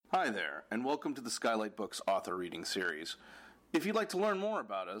Hi there, and welcome to the Skylight Books author reading series. If you'd like to learn more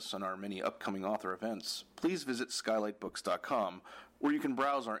about us and our many upcoming author events, please visit skylightbooks.com, where you can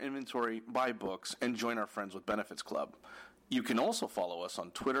browse our inventory, buy books, and join our Friends with Benefits Club. You can also follow us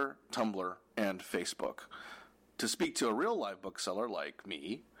on Twitter, Tumblr, and Facebook. To speak to a real live bookseller like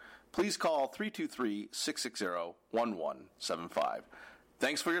me, please call 323-660-1175.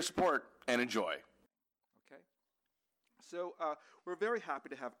 Thanks for your support, and enjoy. Okay. So we're very happy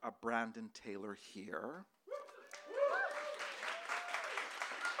to have Brandon Taylor here.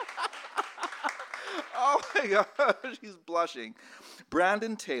 Oh my God, she's blushing.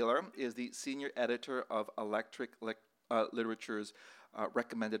 Brandon Taylor is the senior editor of Electric Literature's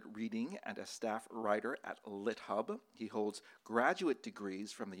recommended reading and a staff writer at LitHub. He holds graduate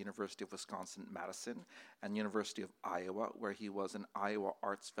degrees from the University of Wisconsin-Madison and University of Iowa, where he was an Iowa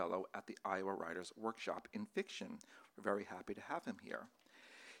Arts Fellow at the Iowa Writers Workshop in Fiction. We're very happy to have him here.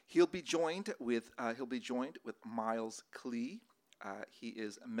 He'll be joined with Miles Klee. He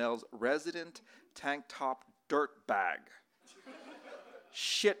is Mel's resident tank top dirtbag,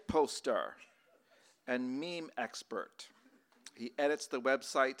 shit poster, and meme expert. He edits the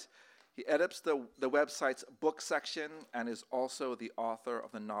website. He edits the website's book section and is also the author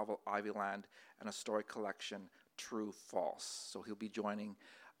of the novel Ivyland and a story collection, True False. So he'll be joining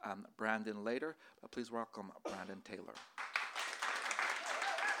Brandon later, but please welcome Brandon Taylor.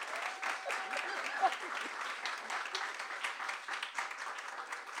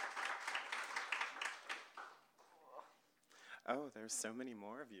 Oh, there's so many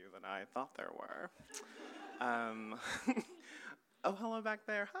more of you than I thought there were. Oh, hello back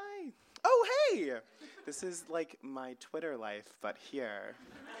there. Hi. Oh, hey. This is like my Twitter life, but here.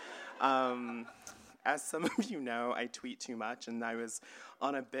 As some of you know, I tweet too much, and I was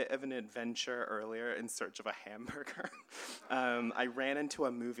on a bit of an adventure earlier in search of a hamburger. I ran into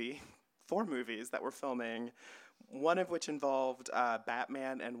four movies that were filming, one of which involved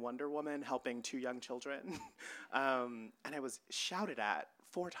Batman and Wonder Woman helping two young children. And I was shouted at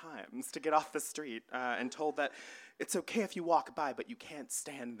 4 times to get off the street and told that it's okay if you walk by, but you can't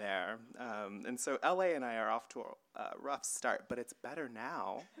stand there. And so LA and I are off to a rough start, but it's better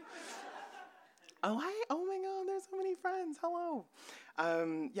now. Oh, hi. Oh, my God. There's so many friends. Hello.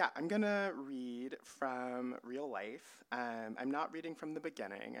 I'm going to read from real life. I'm not reading from the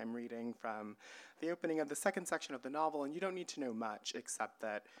beginning. I'm reading from the opening of the second section of the novel, and you don't need to know much except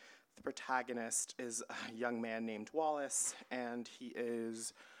that the protagonist is a young man named Wallace, and he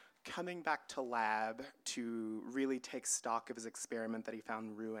is coming back to lab to really take stock of his experiment that he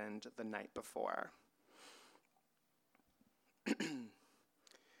found ruined the night before.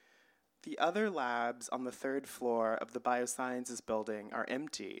 The other labs on the 3rd floor of the Biosciences building are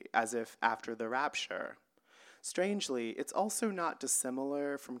empty, as if after the rapture. Strangely, it's also not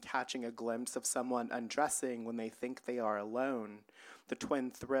dissimilar from catching a glimpse of someone undressing when they think they are alone, the twin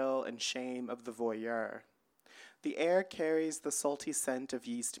thrill and shame of the voyeur. The air carries the salty scent of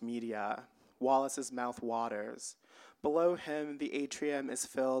yeast media. Wallace's mouth waters. Below him, the atrium is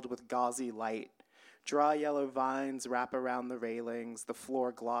filled with gauzy light. Dry yellow vines wrap around the railings, the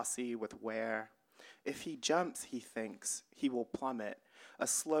floor glossy with wear. If he jumps, he thinks, he will plummet, a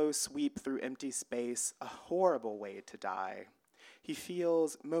slow sweep through empty space, a horrible way to die. He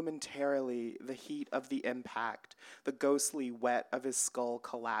feels momentarily the heat of the impact, the ghostly wet of his skull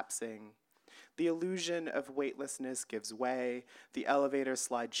collapsing. The illusion of weightlessness gives way, the elevator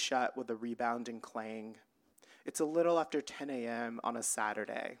slides shut with a rebounding clang. It's a little after 10 a.m. on a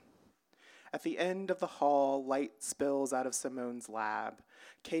Saturday. At the end of the hall, light spills out of Simone's lab.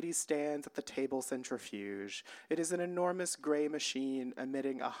 Katie stands at the table centrifuge. It is an enormous gray machine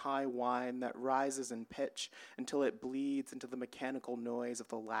emitting a high whine that rises in pitch until it bleeds into the mechanical noise of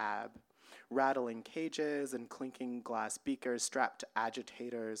the lab. Rattling cages and clinking glass beakers strapped to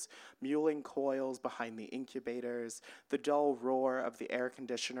agitators, muling coils behind the incubators, the dull roar of the air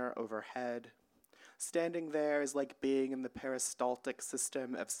conditioner overhead. Standing there is like being in the peristaltic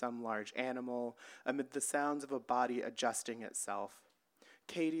system of some large animal, amid the sounds of a body adjusting itself.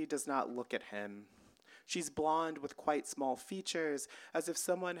 Katie does not look at him. She's blonde with quite small features, as if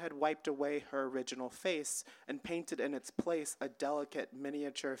someone had wiped away her original face and painted in its place a delicate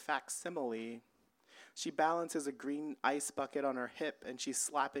miniature facsimile. She balances a green ice bucket on her hip, and she's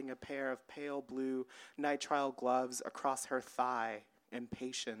slapping a pair of pale blue nitrile gloves across her thigh.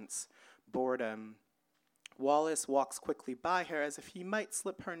 Impatience, boredom. Wallace walks quickly by her as if he might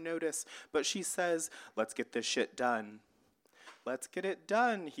slip her notice, but she says, "Let's get this shit done." "Let's get it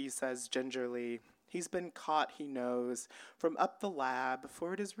done," he says gingerly. He's been caught, he knows, from up the lab,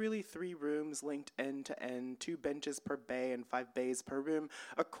 for it is really 3 rooms linked end to end, 2 benches per bay and 5 bays per room.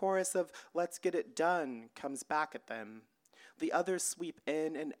 A chorus of "let's get it done" comes back at them. The others sweep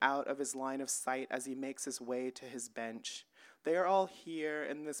in and out of his line of sight as he makes his way to his bench. They are all here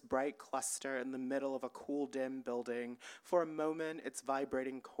in this bright cluster in the middle of a cool, dim building, for a moment its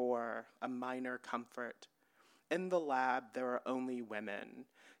vibrating core, a minor comfort. In the lab, there are only women.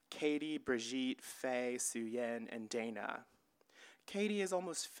 Katie, Brigitte, Faye, Suyen, and Dana. Katie is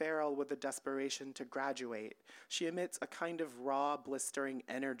almost feral with the desperation to graduate. She emits a kind of raw, blistering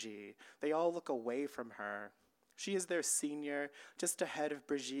energy. They all look away from her. She is their senior, just ahead of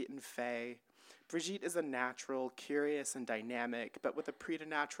Brigitte and Faye. Brigitte is a natural, curious, and dynamic, but with a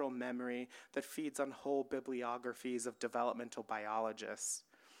preternatural memory that feeds on whole bibliographies of developmental biologists.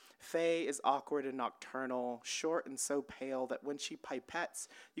 Faye is awkward and nocturnal, short and so pale that when she pipettes,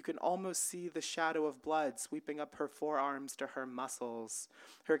 you can almost see the shadow of blood sweeping up her forearms to her muscles.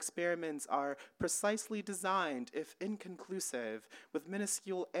 Her experiments are precisely designed, if inconclusive, with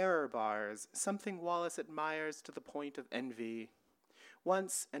minuscule error bars, something Wallace admires to the point of envy.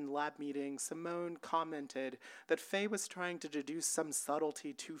 Once, in lab meeting, Simone commented that Faye was trying to deduce some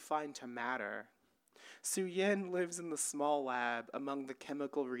subtlety too fine to matter. Suyen lives in the small lab among the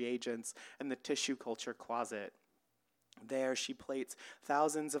chemical reagents and the tissue culture closet. There she plates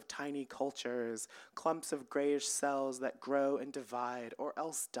thousands of tiny cultures, clumps of grayish cells that grow and divide or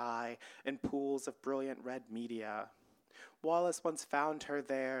else die in pools of brilliant red media. Wallace once found her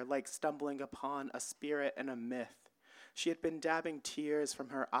there like stumbling upon a spirit in a myth. She had been dabbing tears from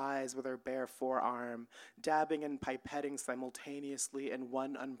her eyes with her bare forearm, dabbing and pipetting simultaneously in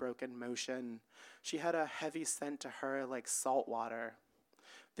one unbroken motion. She had a heavy scent to her like salt water.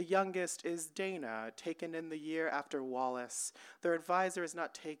 The youngest is Dana, taken in the year after Wallace. Their advisor has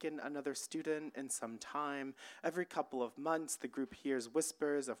not taken another student in some time. Every couple of months, the group hears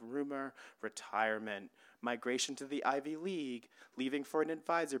whispers of rumor, retirement, migration to the Ivy League, leaving for an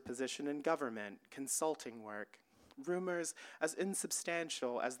advisor position in government, consulting work. Rumors as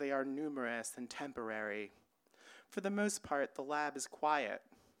insubstantial as they are numerous and temporary. For the most part, the lab is quiet.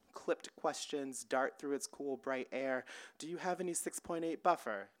 Clipped questions dart through its cool, bright air. Do you have any 6.8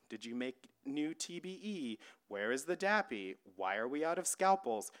 buffer? Did you make new TBE? Where is the DAPI? Why are we out of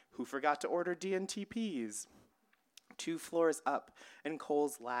scalpels? Who forgot to order DNTPs? 2 floors up in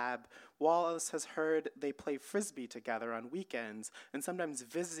Cole's lab, Wallace has heard they play frisbee together on weekends and sometimes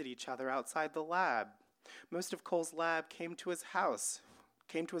visit each other outside the lab. Most of Cole's lab came to his house,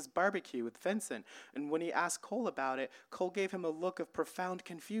 came to his barbecue with Vincent, and when he asked Cole about it, Cole gave him a look of profound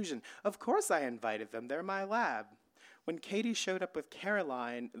confusion. Of course I invited them, they're my lab. When Katie showed up with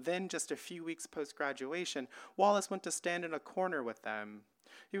Caroline, then just a few weeks post-graduation, Wallace went to stand in a corner with them.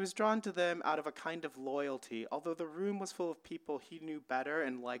 He was drawn to them out of a kind of loyalty, although the room was full of people he knew better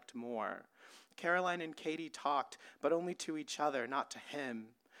and liked more. Caroline and Katie talked, but only to each other, not to him.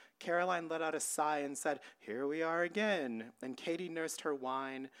 Caroline let out a sigh and said, "Here we are again," and Katie nursed her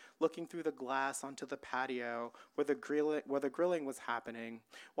wine, looking through the glass onto the patio where the grilling was happening,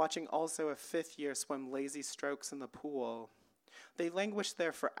 watching also a 5th year swim lazy strokes in the pool. They languished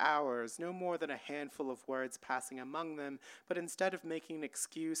there for hours, no more than a handful of words passing among them, but instead of making an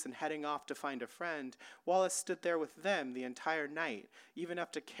excuse and heading off to find a friend, Wallace stood there with them the entire night, even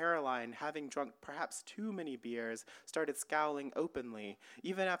after Caroline, having drunk perhaps too many beers, started scowling openly,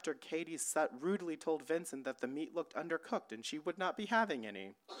 even after Katie rudely told Vincent that the meat looked undercooked and she would not be having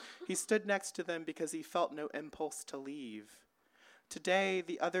any. He stood next to them because he felt no impulse to leave. Today,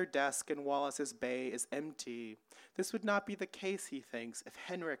 the other desk in Wallace's bay is empty. This would not be the case, he thinks, if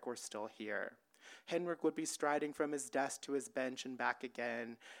Henrik were still here. Henrik would be striding from his desk to his bench and back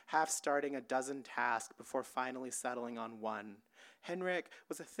again, half starting a dozen tasks before finally settling on one. Henrik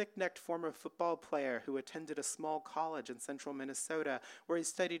was a thick-necked former football player who attended a small college in central Minnesota where he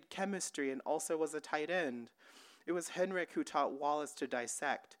studied chemistry and also was a tight end. It was Henrik who taught Wallace to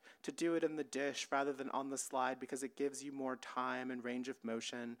dissect, to do it in the dish rather than on the slide because it gives you more time and range of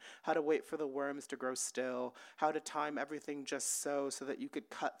motion, how to wait for the worms to grow still, how to time everything just so that you could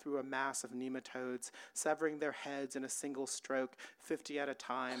cut through a mass of nematodes, severing their heads in a single stroke, 50 at a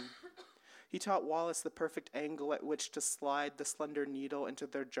time. He taught Wallace the perfect angle at which to slide the slender needle into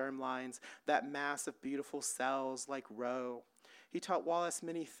their germlines, that mass of beautiful cells like roe. He taught Wallace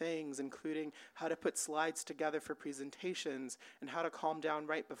many things, including how to put slides together for presentations and how to calm down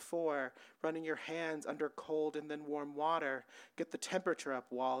right before, running your hands under cold and then warm water. Get the temperature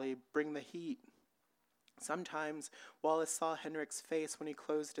up, Wally. Bring the heat. Sometimes Wallace saw Henrik's face when he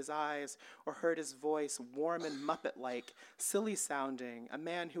closed his eyes, or heard his voice, warm and Muppet-like, silly-sounding, a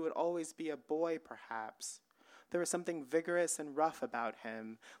man who would always be a boy, perhaps. There was something vigorous and rough about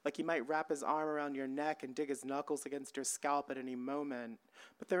him, like he might wrap his arm around your neck and dig his knuckles against your scalp at any moment.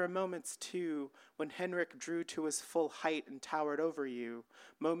 But there were moments, too, when Henrik drew to his full height and towered over you,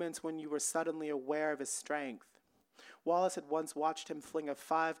 moments when you were suddenly aware of his strength. Wallace had once watched him fling a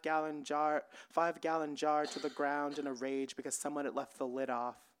 5-gallon jar to the ground in a rage because someone had left the lid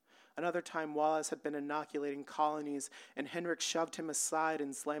off. Another time, Wallace had been inoculating colonies, and Henrik shoved him aside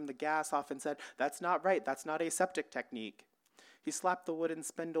and slammed the gas off and said, "That's not right, that's not aseptic technique." He slapped the wooden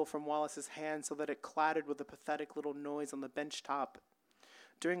spindle from Wallace's hand so that it clattered with a pathetic little noise on the bench top.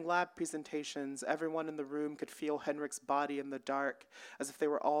 During lab presentations, everyone in the room could feel Henrik's body in the dark, as if they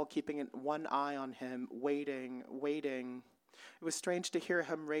were all keeping one eye on him, waiting. It was strange to hear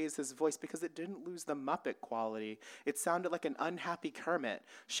him raise his voice because it didn't lose the Muppet quality. It sounded like an unhappy Kermit,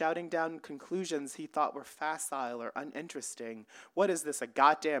 shouting down conclusions he thought were facile or uninteresting. What is this, a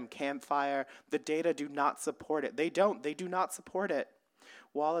goddamn campfire? The data do not support it. They do not support it.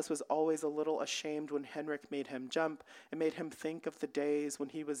 Wallace was always a little ashamed when Henrik made him jump. It made him think of the days when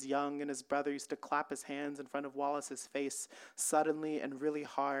he was young and his brother used to clap his hands in front of Wallace's face suddenly and really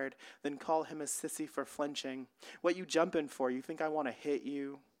hard, then call him a sissy for flinching. "What you jumping for? You think I want to hit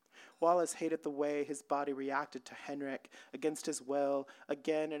you?" Wallace hated the way his body reacted to Henrik, against his will,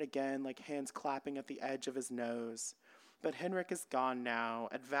 again and again, like hands clapping at the edge of his nose. But Henrik is gone now,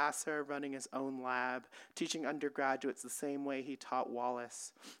 at Vassar running his own lab, teaching undergraduates the same way he taught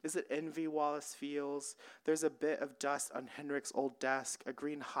Wallace. Is it envy Wallace feels? There's a bit of dust on Henrik's old desk, a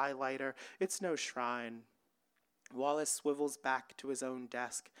green highlighter. It's no shrine. Wallace swivels back to his own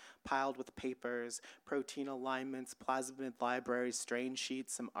desk, piled with papers, protein alignments, plasmid libraries, strain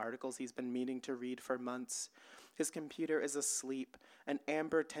sheets, some articles he's been meaning to read for months. His computer is asleep. An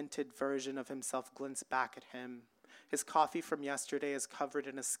amber-tinted version of himself glints back at him. His coffee from yesterday is covered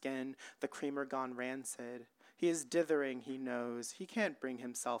in a skin, the creamer gone rancid. He is dithering, he knows. He can't bring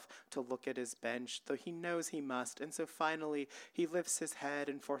himself to look at his bench, though he knows he must, and so finally he lifts his head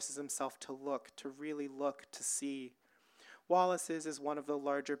and forces himself to look, to really look, to see. Wallace's is one of the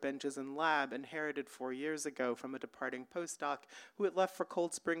larger benches in lab, inherited 4 years ago from a departing postdoc who had left for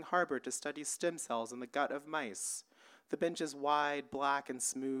Cold Spring Harbor to study stem cells in the gut of mice. The bench is wide, black, and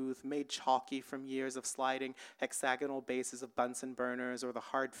smooth, made chalky from years of sliding hexagonal bases of Bunsen burners or the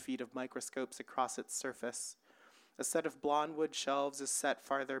hard feet of microscopes across its surface. A set of blonde wood shelves is set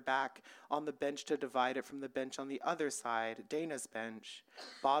farther back on the bench to divide it from the bench on the other side, Dana's bench.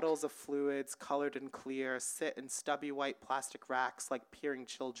 Bottles of fluids, colored and clear, sit in stubby white plastic racks like peering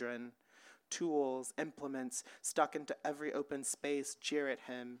children. Tools, implements, stuck into every open space jeer at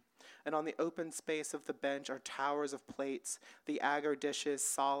him. And on the open space of the bench are towers of plates, the agar dishes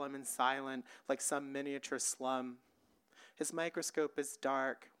solemn and silent like some miniature slum. His microscope is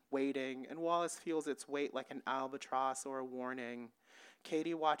dark, waiting, and Wallace feels its weight like an albatross or a warning.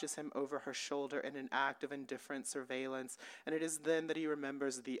 Katie watches him over her shoulder in an act of indifferent surveillance, and it is then that he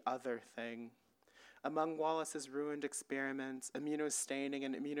remembers the other thing. Among Wallace's ruined experiments, immunostaining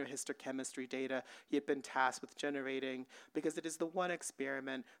and immunohistochemistry data he had been tasked with generating, because it is the one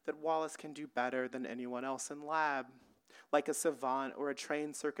experiment that Wallace can do better than anyone else in lab. Like a savant or a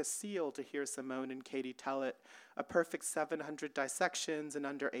trained circus seal, to hear Simone and Katie tell it, a perfect 700 dissections in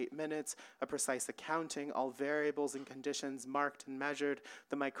under 8 minutes, a precise accounting, all variables and conditions marked and measured,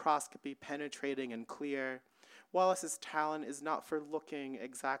 the microscopy penetrating and clear. Wallace's talent is not for looking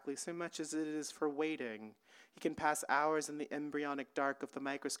exactly so much as it is for waiting. He can pass hours in the embryonic dark of the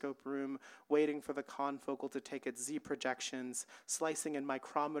microscope room, waiting for the confocal to take its Z projections, slicing in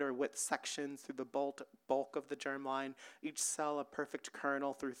micrometer width sections through the bulk of the germline, each cell a perfect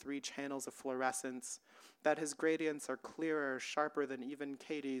kernel through 3 channels of fluorescence. That his gradients are clearer, sharper than even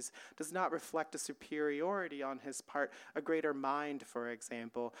Katie's, does not reflect a superiority on his part, a greater mind, for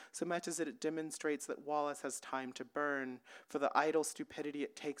example, so much as it demonstrates that Wallace has time to burn, for the idle stupidity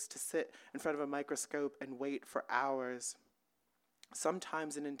it takes to sit in front of a microscope and wait for hours.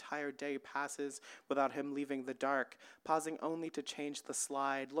 Sometimes an entire day passes without him leaving the dark, pausing only to change the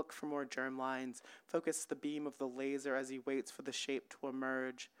slide, look for more germlines, focus the beam of the laser as he waits for the shape to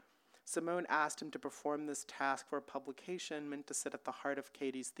emerge. Simone asked him to perform this task for a publication meant to sit at the heart of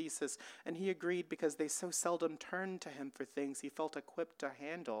Katie's thesis, and he agreed because they so seldom turned to him for things he felt equipped to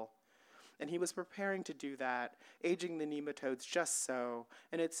handle. And he was preparing to do that, aging the nematodes just so,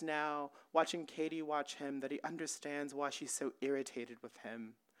 and it's now, watching Katie watch him, that he understands why she's so irritated with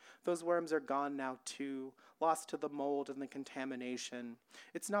him. Those worms are gone now too, lost to the mold and the contamination.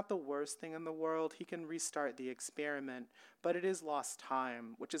 It's not the worst thing in the world. He can restart the experiment, but it is lost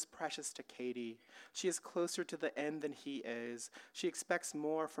time, which is precious to Katie. She is closer to the end than he is. She expects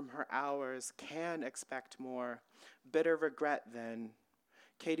more from her hours, can expect more. Bitter regret then.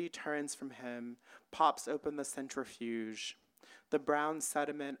 Katie turns from him, pops open the centrifuge. The brown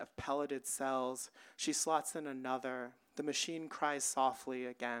sediment of pelleted cells. She slots in another. The machine cries softly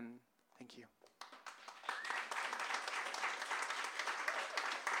again. Thank you.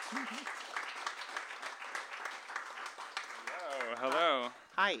 Hello.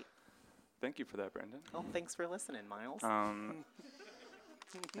 Hi. Thank you for that, Brendan. Oh, thanks for listening, Miles. And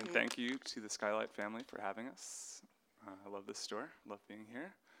thank you to the Skylight family for having us. I love this store. Love being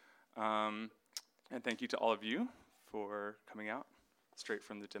here. And thank you to all of you for coming out straight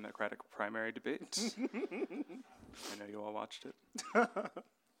from the Democratic primary debate. I know you all watched it.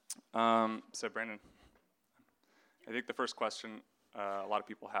 So, Brandon, I think the first question a lot of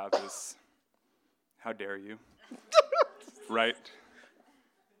people have is, how dare you? Right?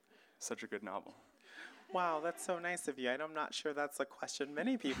 Such a good novel. Wow, that's so nice of you. I'm not sure that's a question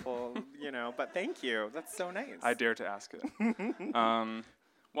many people, but thank you. That's so nice. I dare to ask it.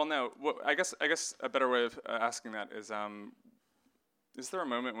 Well, no. I guess a better way of asking that is there a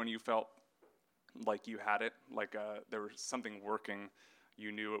moment when you felt like you had it, like there was something working,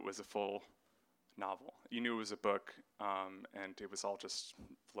 you knew it was a full novel, you knew it was a book, and it was all just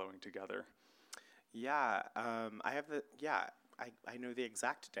flowing together? Yeah, I know the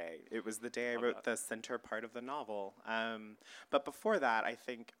exact day. It was the day I wrote the center part of the novel. But before that, I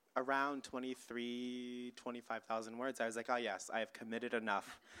think around 25,000 words, I was like, oh yes, I have committed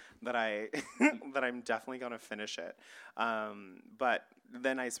enough that that I'm definitely going to finish it. But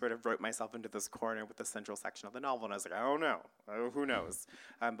then I sort of wrote myself into this corner with the central section of the novel, and I was like, oh no, who knows?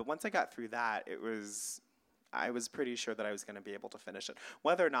 But once I got through that, I was pretty sure that I was going to be able to finish it.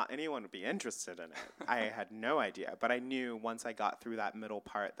 Whether or not anyone would be interested in it, I had no idea. But I knew once I got through that middle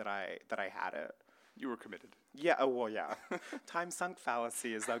part that I had it. You were committed. Yeah. Oh well, yeah. Time sunk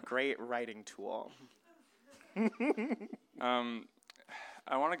fallacy is a great writing tool.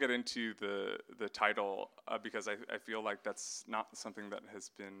 I want to get into the title because I feel like that's not something that has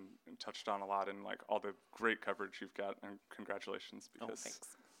been touched on a lot in like all the great coverage you've got, and congratulations because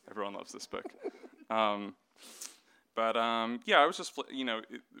everyone loves this book. But I was just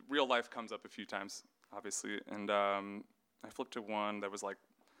real life comes up a few times, obviously, and I flipped to one that was like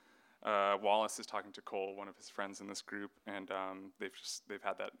Wallace is talking to Cole, one of his friends in this group, and they've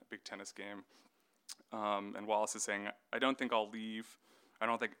had that big tennis game, and Wallace is saying, I don't think I'll leave. I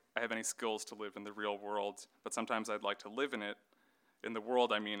don't think I have any skills to live in the real world, but sometimes I'd like to live in it. In the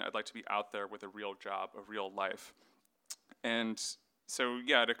world, I mean, I'd like to be out there with a real job, a real life. And so,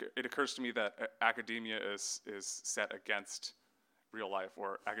 yeah, it occurs to me that academia is set against real life,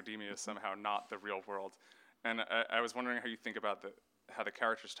 or academia is somehow not the real world. And I was wondering how you think about how the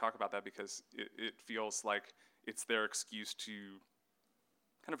characters talk about that, because it feels like it's their excuse to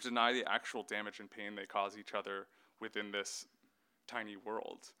kind of deny the actual damage and pain they cause each other within this tiny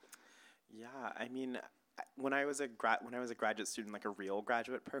world. Yeah, I mean, when I was a graduate student, like a real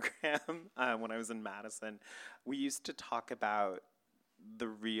graduate program, when I was in Madison, we used to talk about the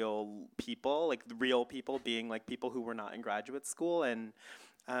real people, like the real people being like people who were not in graduate school. And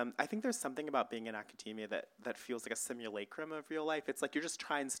I think there's something about being in academia that feels like a simulacrum of real life. It's like you're just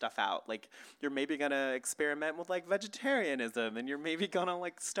trying stuff out. Like you're maybe going to experiment with like vegetarianism, and you're maybe going to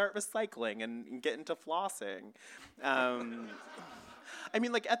like start recycling and get into flossing. I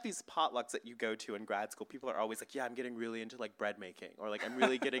mean, like at these potlucks that you go to in grad school, people are always like, yeah, I'm getting really into like bread making, or like I'm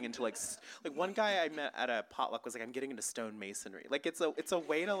really getting into like one guy I met at a potluck was like, I'm getting into stonemasonry. Like it's a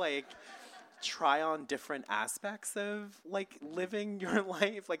way to like try on different aspects of like living your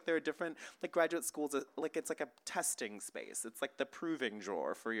life. Like there are different, like graduate schools, like it's like a testing space. It's like the proving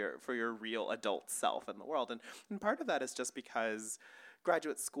drawer for your real adult self in the world. And part of that is just because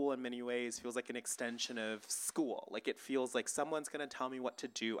graduate school in many ways feels like an extension of school. Like it feels like someone's going to tell me what to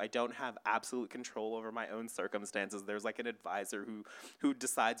do. I don't have absolute control over my own circumstances. There's like an advisor who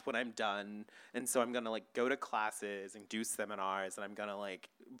decides when I'm done. And so I'm going to like go to classes and do seminars, and I'm going to like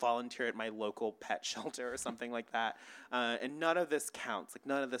volunteer at my local pet shelter or something like that. And none of this counts. Like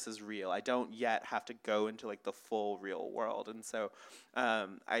none of this is real. I don't yet have to go into like the full real world. And so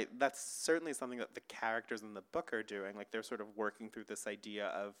that's certainly something that the characters in the book are doing. Like they're sort of working through this idea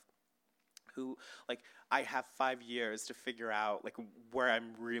of who, like, I have 5 years to figure out like where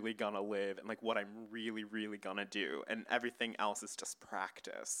I'm really gonna live and like what I'm really, really gonna do, and everything else is just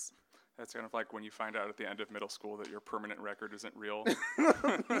practice. It's kind of like when you find out at the end of middle school that your permanent record isn't real.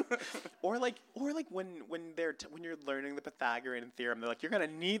 Or like when you're learning the Pythagorean theorem, they're like, you're gonna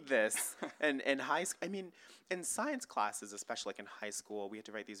need this. And in high school, I mean, in science classes, especially like in high school, we had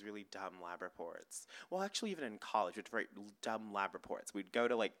to write these really dumb lab reports. Well, actually, even in college, we had to write dumb lab reports. We'd go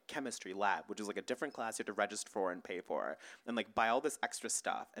to like chemistry lab, which is like a different class you had to register for and pay for, and like buy all this extra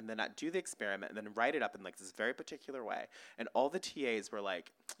stuff, and then do the experiment, and then write it up in like this very particular way. And all the TAs were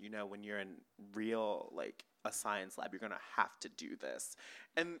like, you know, when you're in real like a science lab, you're gonna have to do this.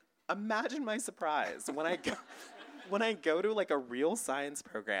 And imagine my surprise when I go to like a real science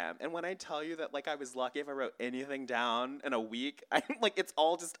program, and when I tell you that like I was lucky if I wrote anything down in a week, I'm like, it's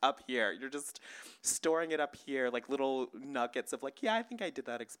all just up here. You're just storing it up here, like little nuggets of like, yeah, I think I did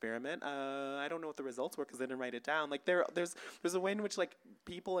that experiment. I don't know what the results were because I didn't write it down. Like there's a way in which like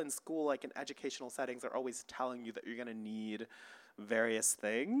people in school, like in educational settings, are always telling you that you're gonna need various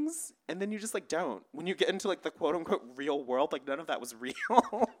things, and then you just like don't. When you get into like the quote unquote real world, like none of that was real.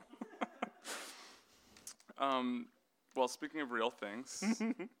 Well, speaking of real things,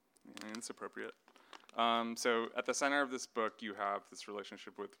 it's appropriate. So at the center of this book, you have this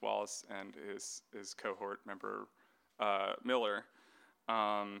relationship with Wallace and his cohort member, Miller.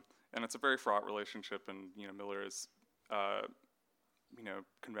 And it's a very fraught relationship, and, you know, Miller is,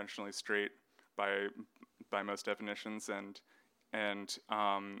 conventionally straight by most definitions, and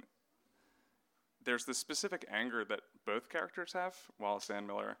there's this specific anger that both characters have, Wallace and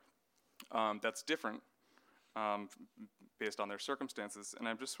Miller, that's different based on their circumstances. And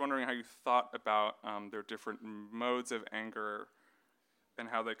I'm just wondering how you thought about their different modes of anger and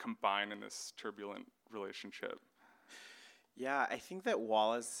how they combine in this turbulent relationship. Yeah, I think that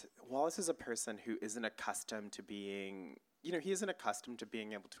Wallace is a person who isn't accustomed to being, he isn't accustomed to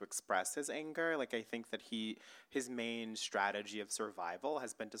being able to express his anger. Like, I think that his main strategy of survival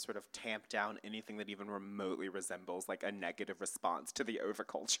has been to sort of tamp down anything that even remotely resembles like a negative response to the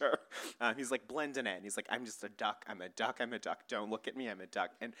overculture. He's like blending in. He's like, I'm just a duck. I'm a duck. I'm a duck. Don't look at me. I'm a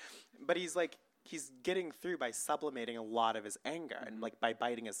duck. But he's like, he's getting through by sublimating a lot of his anger and like by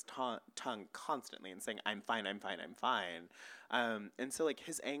biting his tongue constantly and saying, I'm fine, I'm fine, I'm fine. And so like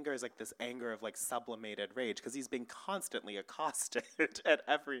his anger is like this anger of like sublimated rage because he's being constantly accosted at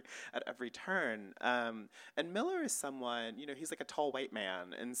every turn. And Miller is someone, he's like a tall white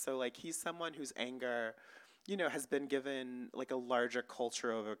man. And so like he's someone whose anger, has been given like a larger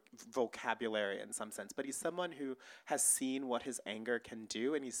cultural vocabulary in some sense, but he's someone who has seen what his anger can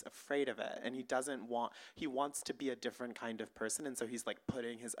do, and he's afraid of it, and he wants to be a different kind of person, and so he's like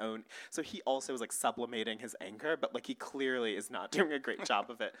putting his own, so he also is like sublimating his anger, but like he clearly is not doing a great job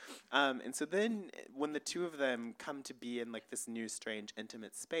of it. And so then when the two of them come to be in like this new, strange,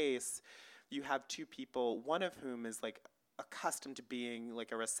 intimate space, you have two people, one of whom is like accustomed to being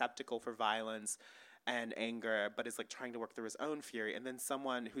like a receptacle for violence and anger, but is like trying to work through his own fury, and then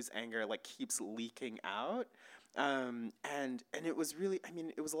someone whose anger like keeps leaking out. And it was really,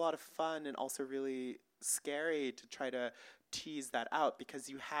 it was a lot of fun and also really scary to try to tease that out, because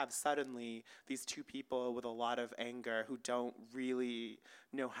you have suddenly these two people with a lot of anger who don't really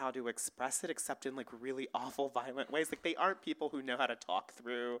know how to express it except in like really awful, violent ways. Like they aren't people who know how to talk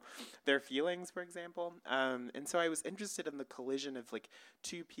through their feelings, for example. And so I was interested in the collision of like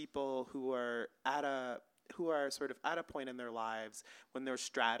two people who are sort of at a point in their lives when their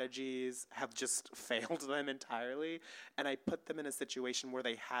strategies have just failed them entirely, and I put them in a situation where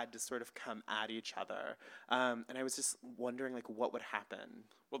they had to sort of come at each other, and I was just wondering like what would happen.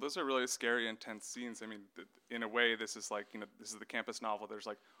 Well, those are really scary, intense scenes. I mean, in a way, this is like, this is the campus novel. There's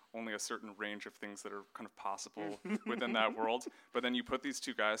like only a certain range of things that are kind of possible within that world, but then you put these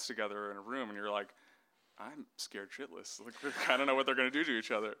two guys together in a room and you're like, I'm scared shitless. Like, I don't know what they're going to do to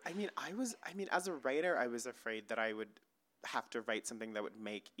each other. As a writer, I was afraid that I would have to write something that would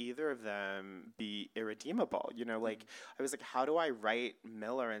make either of them be irredeemable. Like I was like, how do I write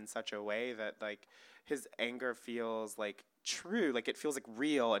Miller in such a way that like his anger feels like true, like it feels like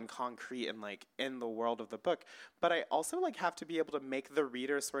real and concrete and like in the world of the book, but I also like have to be able to make the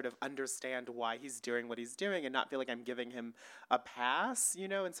reader sort of understand why he's doing what he's doing and not feel like I'm giving him a pass,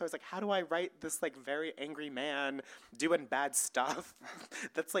 and so I was like, how do I write this like very angry man doing bad stuff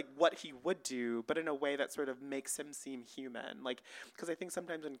that's like what he would do, but in a way that sort of makes him seem human, like, because I think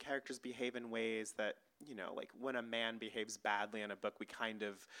sometimes when characters behave in ways that, like when a man behaves badly in a book, we kind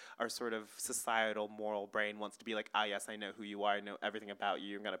of, our sort of societal moral brain wants to be like, yes, I know who you are, I know everything about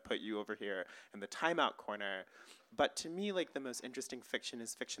you, I'm going to put you over here in the timeout corner. But to me, like the most interesting fiction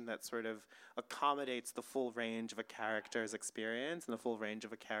is fiction that sort of accommodates the full range of a character's experience and the full range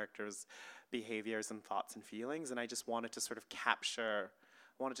of a character's behaviors and thoughts and feelings. And I just wanted to sort of capture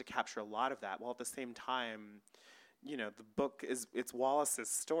wanted to capture a lot of that, while at the same time, you know, the book it's Wallace's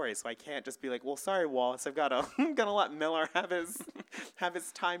story, so I can't just be like, well, sorry, Wallace, I'm gonna let Miller have his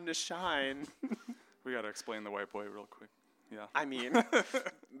time to shine. We got to explain the white boy real quick. Yeah. I mean,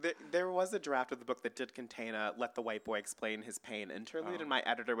 there was a draft of the book that did contain a "Let the White Boy Explain His Pain" interlude, and my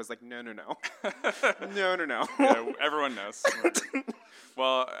editor was like, no. No. Yeah, everyone knows.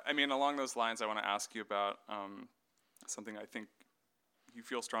 Well, I mean, along those lines, I want to ask you about something I think you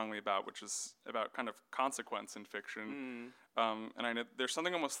feel strongly about, which is about kind of consequence in fiction. And I know there's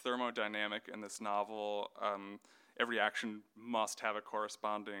something almost thermodynamic in this novel. Every action must have a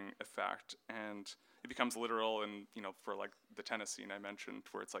corresponding effect, and it becomes literal. And for like the tennis scene I mentioned,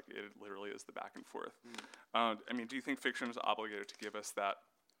 where it's like it literally is the back and forth. I mean, do you think fiction is obligated to give us that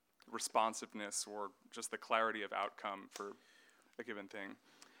responsiveness or just the clarity of outcome for a given thing?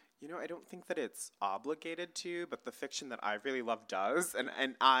 I don't think that it's obligated to, but the fiction that I really love does,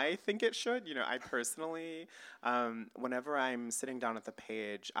 and I think it should. I personally, whenever I'm sitting down at the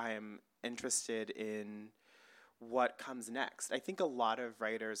page, I am interested in what comes next. I think a lot of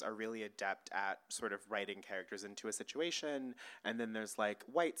writers are really adept at sort of writing characters into a situation, and then there's like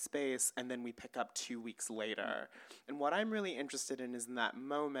white space, and then we pick up 2 weeks later. And what I'm really interested in is in that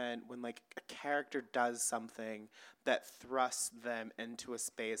moment when like a character does something that thrusts them into a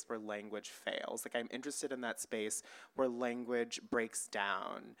space where language fails. Like I'm interested in that space where language breaks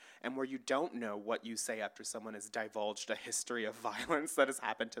down and where you don't know what you say after someone has divulged a history of violence that has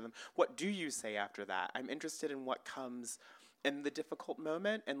happened to them. What do you say after that? I'm interested in what comes in the difficult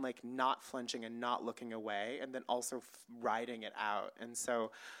moment and like not flinching and not looking away, and then also riding it out. And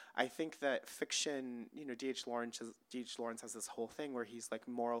so I think that fiction, D.H. Lawrence has this whole thing where he's like,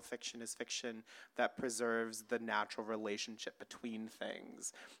 moral fiction is fiction that preserves the natural relationship between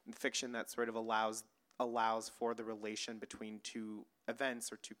things. Fiction that sort of allows for the relation between two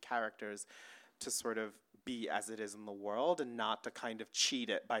events or two characters to sort of be as it is in the world, and not to kind of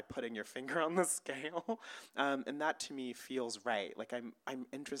cheat it by putting your finger on the scale. And that to me feels right. Like I'm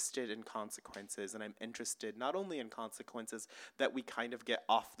interested in consequences, and I'm interested not only in consequences that we kind of get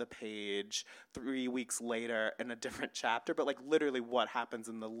off the page 3 weeks later in a different chapter, but like literally what happens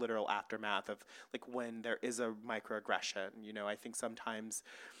in the literal aftermath of like when there is a microaggression. I think sometimes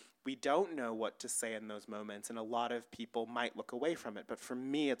we don't know what to say in those moments, and a lot of people might look away from it. But for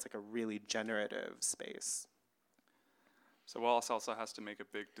me, it's like a really generative space. So Wallace also has to make a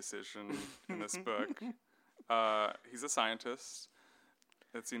big decision in this book. He's a scientist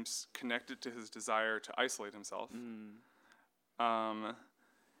that seems connected to his desire to isolate himself.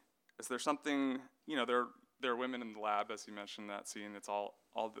 Is there something, there are women in the lab, as you mentioned in that scene. It's all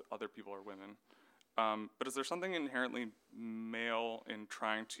the other people are women. But is there something inherently male in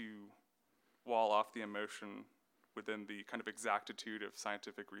trying to wall off the emotion within the kind of exactitude of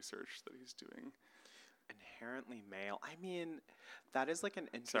scientific research that he's doing? Inherently male? I mean, that is like an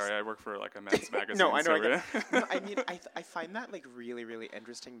interesting... Sorry, I work for like a men's magazine. No, I know. I mean, I find that like really, really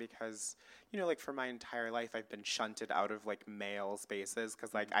interesting because, like for my entire life, I've been shunted out of like male spaces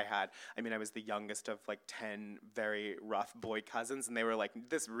because like I was the youngest of like 10 very rough boy cousins, and they were like,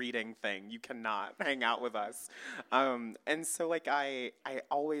 this reading thing, you cannot hang out with us. And so like I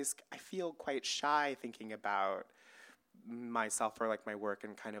feel quite shy thinking about myself or like my work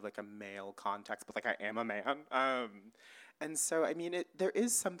in kind of like a male context, but like I am a man. And so I mean there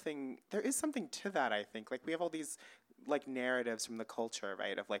is something to that. I think like we have all these like narratives from the culture,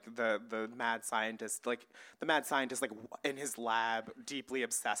 right, of like the mad scientist like in his lab deeply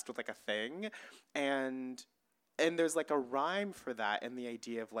obsessed with like a thing, and there's like a rhyme for that in the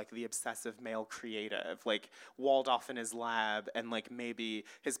idea of like the obsessive male creative, like walled off in his lab, and like maybe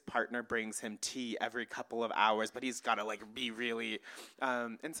his partner brings him tea every couple of hours, but he's got to like be really,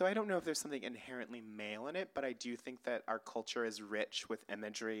 and so I don't know if there's something inherently male in it, but I do think that our culture is rich with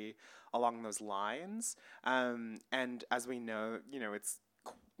imagery along those lines, and as we know, it's,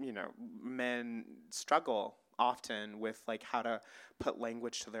 men struggle often with like how to put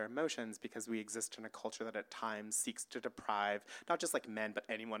language to their emotions because we exist in a culture that at times seeks to deprive not just like men but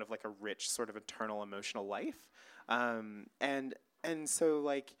anyone of like a rich sort of internal emotional life, and so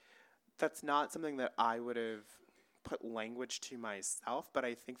like that's not something that I would have put language to myself, but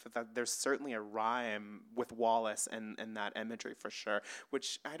I think that there's certainly a rhyme with Wallace and that imagery for sure,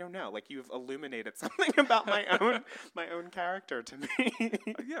 which I don't know, like you've illuminated something about my own character to me.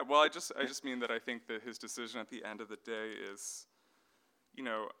 Yeah, well, I just mean that I think that his decision at the end of the day is,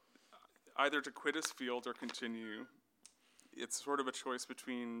 either to quit his field or continue. It's sort of a choice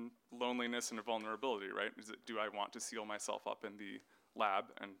between loneliness and vulnerability, right? Do I want to seal myself up in the lab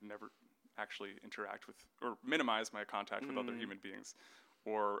and never actually interact with or minimize my contact with other human beings,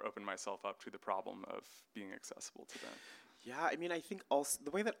 or open myself up to the problem of being accessible to them. Yeah, I mean, I think also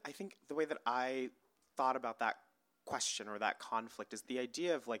the way that I thought about that question or that conflict is the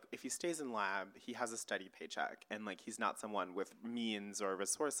idea of like, if he stays in lab, he has a steady paycheck, and like he's not someone with means or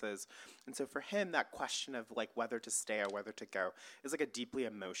resources, and so for him that question of like whether to stay or whether to go is like a deeply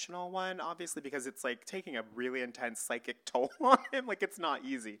emotional one, obviously, because it's like taking a really intense psychic toll on him. Like, it's not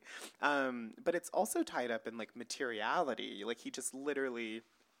easy, but it's also tied up in like materiality. Like, he just literally,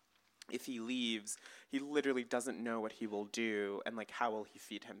 if he leaves, he literally doesn't know what he will do, and like how will he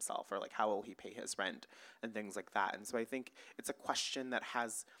feed himself, or like how will he pay his rent and things like that. And so I think it's a question that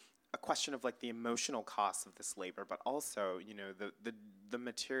has a question of like the emotional costs of this labor, but also, you know, the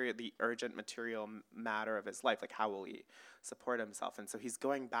material, the urgent material matter of his life, like how will he support himself. And so he's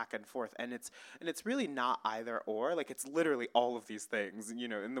going back and forth, and it's really not either or, like it's literally all of these things, you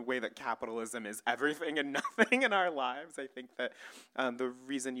know, in the way that capitalism is everything and nothing in our lives. I think that the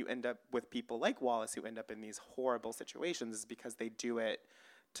reason you end up with people like Wallace who end up in these horrible situations is because they do it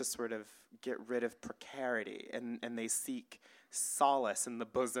to sort of get rid of precarity, and they seek solace in the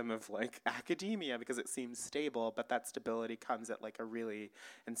bosom of like academia because it seems stable, but that stability comes at like a really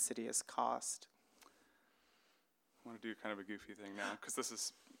insidious cost. I want to do kind of a goofy thing now because this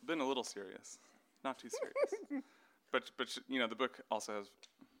has been a little serious, not too serious, but you know, the book also has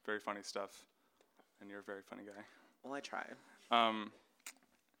very funny stuff, and you're a very funny guy. Well, I try.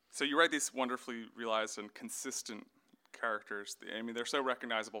 So you write these wonderfully realized and consistent characters. I mean, they're so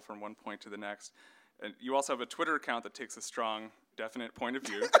recognizable from one point to the next. And you also have a Twitter account that takes a strong, definite point of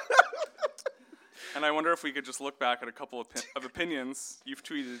view. And I wonder if we could just look back at a couple of opinions you've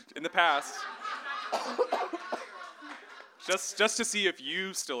tweeted in the past, just to see if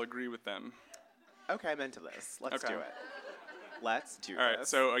you still agree with them. Okay, I'm into this. Let's Okay. do it. Let's do All this. right,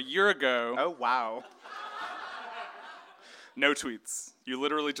 so a year ago, Oh, wow. no tweets. You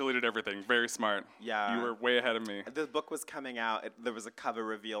literally deleted everything. Very smart. Yeah. You were way ahead of me. The book was coming out. There was a cover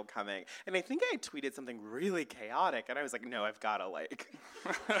reveal coming. And I think I tweeted something really chaotic. And I was like, no, I've got to, like,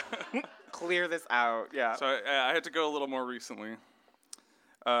 clear this out. Yeah. So I had to go a little more recently.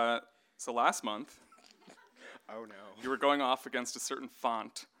 So last month, Oh, no. you were going off against a certain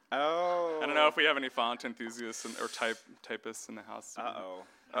font. Oh. I don't know if we have any font enthusiasts or typists in the house. Uh-oh.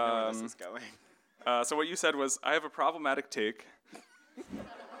 I know where this is going. So what you said was, I have a problematic take.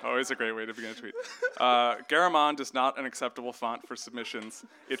 Always a great way to begin a tweet. Garamond is not an acceptable font for submissions.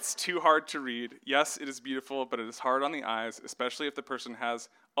 It's too hard to read. Yes, it is beautiful, but it is hard on the eyes, especially if the person has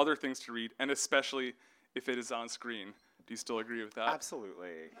other things to read, and especially if it is on screen. Do you still agree with that?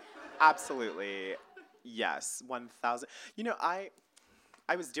 Absolutely. Absolutely. Yes, 1,000. You know, I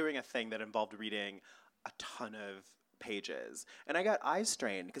was doing a thing that involved reading a ton of pages, and I got eye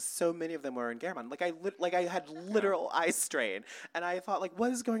strain because so many of them were in Garamond. Like I had literal eye strain, and I thought, like,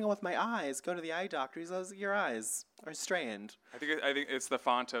 what is going on with my eyes? Go to the eye doctor. He says your eyes are strained. I think it's the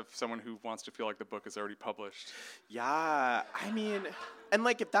font of someone who wants to feel like the book is already published. Yeah, I mean, and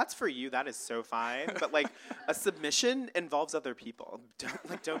like if that's for you, that is so fine. But like a submission involves other people.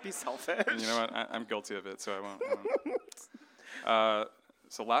 Don't be selfish. And you know what? I'm guilty of it, so I won't.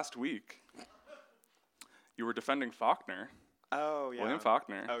 So last week, you were defending Faulkner, Oh yeah. William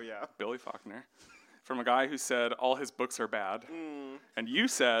Faulkner, Oh yeah. Billy Faulkner, from a guy who said all his books are bad. And you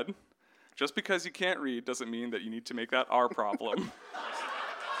said, just because you can't read doesn't mean that you need to make that our problem.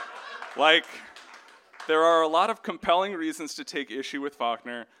 Like, there are a lot of compelling reasons to take issue with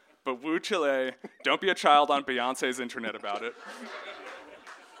Faulkner, but Wu Chile, don't be a child on Beyonce's internet about it.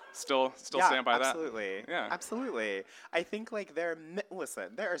 Still stand by that? Absolutely. Yeah. Absolutely. I think like listen,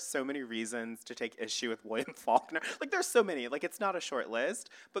 there are so many reasons to take issue with William Faulkner. Like there's so many. Like it's not a short list,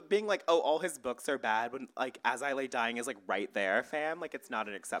 but being like, oh, all his books are bad when like As I Lay Dying is like right there, fam. Like it's not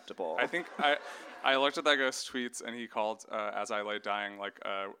unacceptable. I think I looked at that guy's tweets, and he called As I Lay Dying like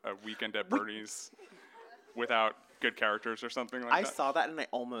a weekend at Bernie's without good characters or something like I that. saw that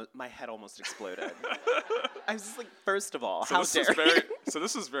and my head almost exploded. I was just like, first of all, So how this dare is you? very so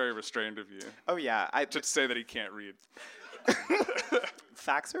this is very restrained of you Oh yeah, to say that he can't read.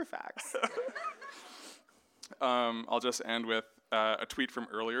 facts are facts. I'll just end with a tweet from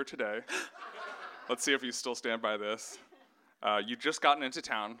earlier today. Let's see if you still stand by this. You'd just gotten into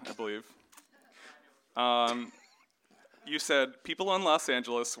town, I believe. You said, people in Los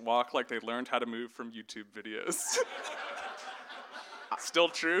Angeles walk like they learned how to move from YouTube videos. Still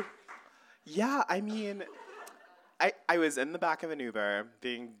true? Yeah, I mean, I was in the back of an Uber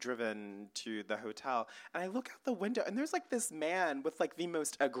being driven to the hotel, and I look out the window, and there's like this man with like the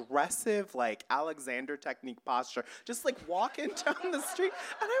most aggressive, like Alexander technique posture, just like walking down the street,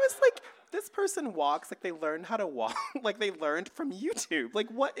 and I was like, this person walks like they learned how to walk, like they learned from YouTube. Like,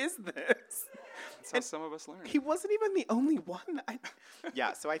 what is this? That's how some of us learn. He wasn't even the only one.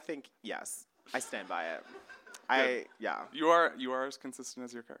 Yeah, so I think, yes, I stand by it. Yeah. You are as consistent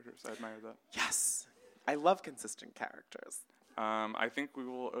as your characters. I admire that. Yes. I love consistent characters. I think we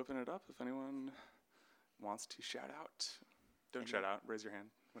will open it up if anyone wants to shout out. Don't shout out. Raise your hand.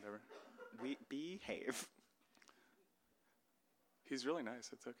 Whatever. We behave. He's really nice.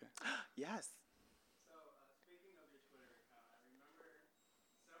 It's okay. Yes. So, speaking of your Twitter account, I remember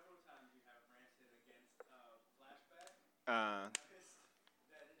several times you have ranted against flashback. I noticed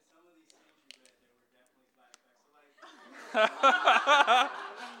that in some of these scenes you read, there were definitely flashbacks. So, like, I'm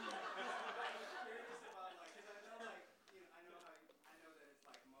curious about, like, because I know, like, I know that it's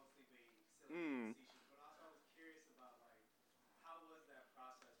like mostly being silly and facetious, but also I was curious about, like, how was that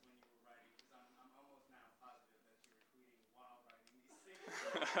process when you were writing? Because I'm almost now positive that you were tweeting while writing these scenes.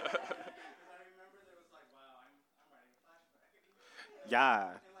 Because I remember there was like, wow, I'm writing a flashback.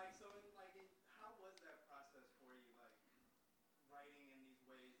 Yeah. And like, so how was that process for you, like writing in these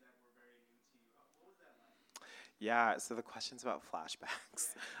ways that were very new to you? What was that like? Yeah, so the questions about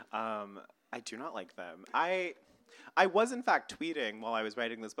flashbacks. I do not like them. I was, in fact, tweeting while I was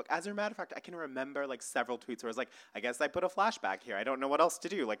writing this book. As a matter of fact, I can remember, like, several tweets where I was like, I guess I put a flashback here. I don't know what else to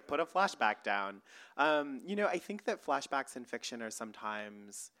do. Like, put a flashback down. I think that flashbacks in fiction are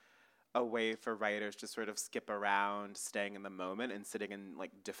sometimes a way for writers to sort of skip around staying in the moment and sitting in,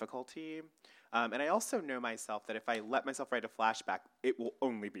 like, difficulty. And I also know myself that if I let myself write a flashback, it will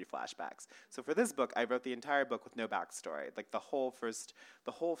only be flashbacks. So for this book, I wrote the entire book with no backstory. Like, the whole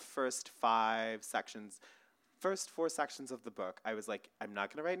first 5 sections, first 4 sections of the book, I was like, I'm not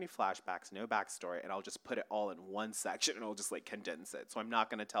going to write any flashbacks, no backstory, and I'll just put it all in one section and I'll just like condense it. So I'm not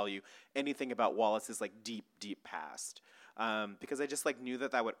going to tell you anything about Wallace's like deep, deep past. Because I just like knew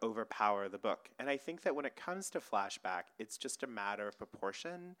that would overpower the book. And I think that when it comes to flashback, it's just a matter of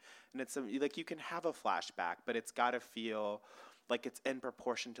proportion. And it's like you can have a flashback, but it's got to feel like it's in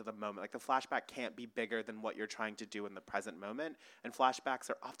proportion to the moment. Like the flashback can't be bigger than what you're trying to do in the present moment. And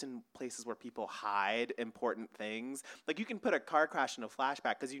flashbacks are often places where people hide important things. Like you can put a car crash in a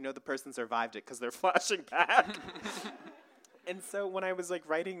flashback because you know the person survived it because they're flashing back. And so when I was like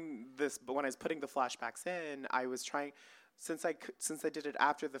writing this, but when I was putting the flashbacks in, I was trying, since I did it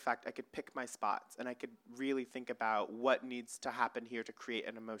after the fact, I could pick my spots and I could really think about what needs to happen here to create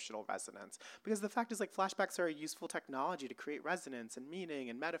an emotional resonance. Because the fact is, like, flashbacks are a useful technology to create resonance and meaning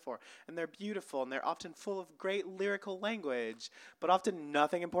and metaphor, and they're beautiful and they're often full of great lyrical language, but often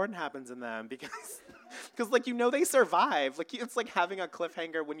nothing important happens in them because like they survive. Like it's like having a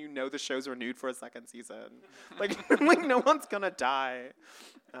cliffhanger when you know the show's renewed for a second season. Like no one's gonna die.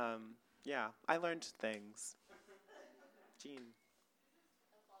 Yeah, I learned things. Jean.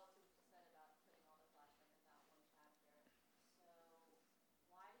 A follow-up to what you said about putting all the flashback in that one chapter. So,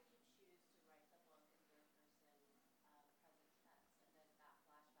 why did you choose to write the book in third person, present tense, and then that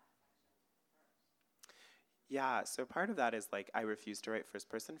flashback section first? Yeah, so part of that is like I refuse to write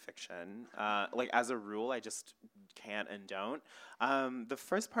first-person fiction. Like as a rule, I just can't and don't. The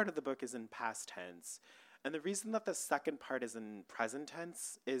first part of the book is in past tense. And the reason that the second part is in present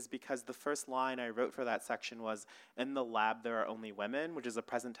tense is because the first line I wrote for that section was, "In the lab there are only women," which is a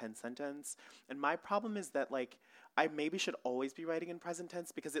present tense sentence. And my problem is that, like, I maybe should always be writing in present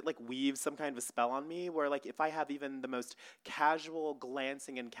tense because it, like, weaves some kind of a spell on me where, like, if I have even the most casual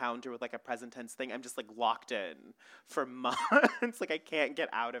glancing encounter with, like, a present tense thing, I'm just, like, locked in for months. Like, I can't get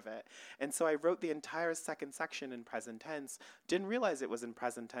out of it. And so I wrote the entire second section in present tense, didn't realize it was in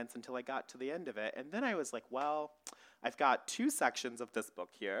present tense until I got to the end of it. And then I was like, well, I've got 2 sections of this book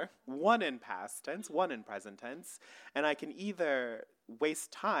here, one in past tense, one in present tense, and I can either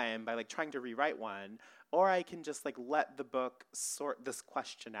waste time by, like, trying to rewrite one, or I can just like let the book sort this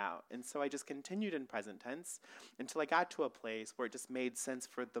question out. And so I just continued in present tense until I got to a place where it just made sense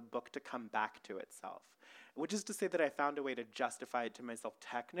for the book to come back to itself. Which is to say that I found a way to justify it to myself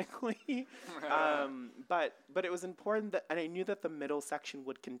technically. But it was important that, and I knew that the middle section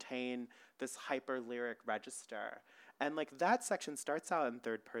would contain this hyper lyric register. And like that section starts out in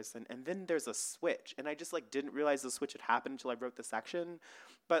third person, and then there's a switch. And I just like didn't realize the switch had happened until I wrote the section.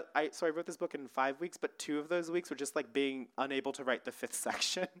 So I wrote this book in 5 weeks, but 2 of those weeks were just like being unable to write the 5th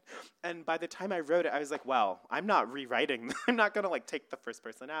section. And by the time I wrote it, I was like, well, I'm not rewriting. I'm not gonna like take the first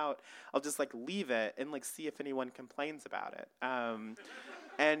person out. I'll just like leave it and like see if anyone complains about it.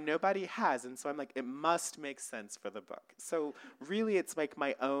 And nobody has. And so I'm like, it must make sense for the book. So really it's like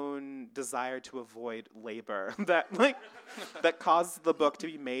my own desire to avoid labor that caused the book to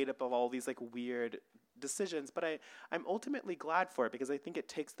be made up of all these like weird decisions, but I'm ultimately glad for it because I think it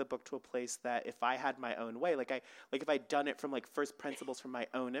takes the book to a place that if I had my own way, if I'd done it from like first principles from my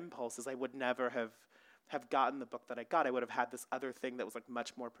own impulses, I would never have gotten the book that I got. I would have had this other thing that was like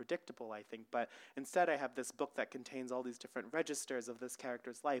much more predictable, I think. But instead I have this book that contains all these different registers of this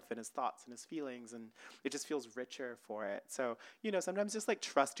character's life and his thoughts and his feelings, and it just feels richer for it. So, sometimes just like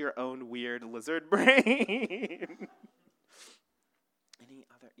trust your own weird lizard brain. Any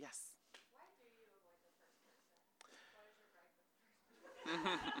other? Yes. Why do you avoid the first person? Why is your right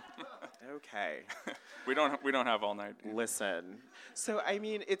Okay. We don't have all night. Listen. So I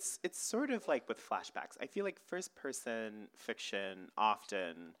mean, it's sort of like with flashbacks. I feel like first-person fiction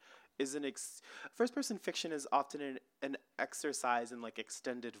often is first-person fiction is often an exercise in like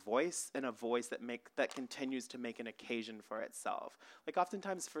extended voice and a voice that continues to make an occasion for itself. Like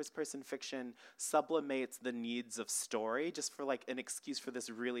oftentimes first-person fiction sublimates the needs of story just for like an excuse for this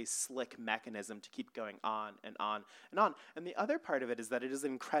really slick mechanism to keep going on and on and on. And the other part of it is that it is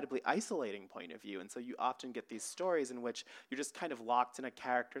an incredibly isolating point of view, and so you often get these stories in which you're just kind of locked in a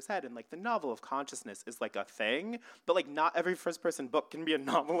character's head, and like the novel of consciousness is like a thing, but like not every first-person book can be a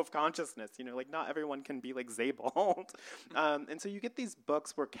novel of consciousness, like not everyone can be like Zabald. And so you get these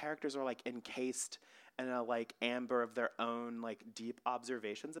books where characters are like encased in a like amber of their own like deep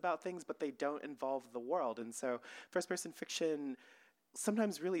observations about things, but they don't involve the world. And so first person fiction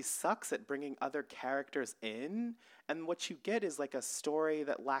sometimes really sucks at bringing other characters in, and what you get is like a story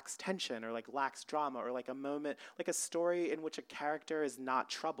that lacks tension or like lacks drama, or like a moment, like a story in which a character is not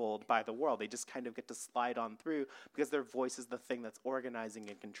troubled by the world. They just kind of get to slide on through because their voice is the thing that's organizing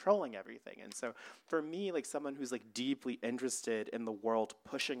and controlling everything. And so for me, like someone who's like deeply interested in the world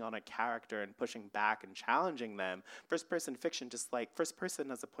pushing on a character and pushing back and challenging them, first person fiction, just like first person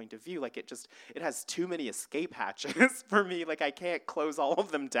as a point of view, like it has too many escape hatches for me. Like I can't close all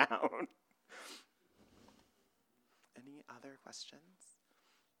of them down. Any other questions?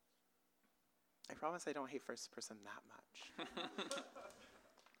 I promise I don't hate first person that much.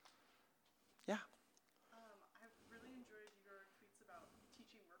 Yeah. I really enjoyed your tweets about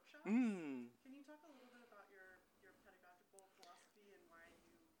teaching workshops. Mm. Can you talk a little bit about your pedagogical philosophy and why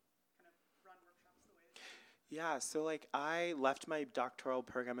you kind of run workshops the way that you do? Yeah, so like I left my doctoral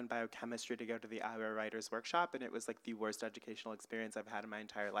program in biochemistry to go to the Iowa Writers Workshop, and it was like the worst educational experience I've had in my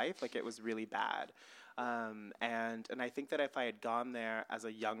entire life. Like it was really bad. And I think that if I had gone there as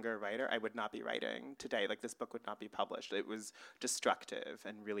a younger writer, I would not be writing today. Like this book would not be published. It was destructive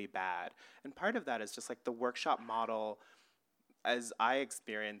and really bad. And part of that is just like the workshop model, as I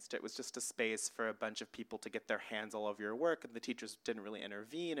experienced, it was just a space for a bunch of people to get their hands all over your work, and the teachers didn't really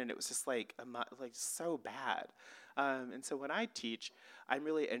intervene, and it was just like so bad. And so when I teach, I'm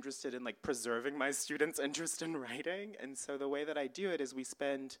really interested in like preserving my students' interest in writing, and so the way that I do it is we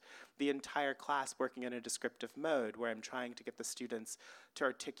spend the entire class working in a descriptive mode where I'm trying to get the students to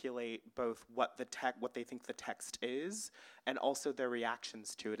articulate both what they think the text is and also their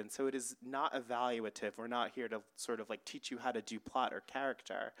reactions to it. And so it is not evaluative. We're not here to sort of like teach you how to do plot or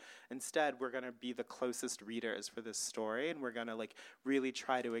character. Instead, we're going to be the closest readers for this story, and we're going to like really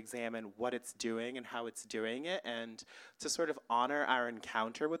try to examine what it's doing and how it's doing it, and to sort of honor our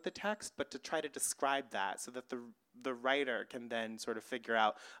encounter with the text, but to try to describe that so that the writer can then sort of figure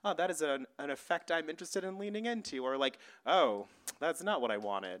out, oh, that is an effect I'm interested in leaning into, or like, oh, that's not what I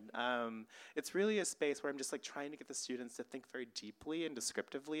wanted. It's really a space where I'm just like trying to get the students to think very deeply and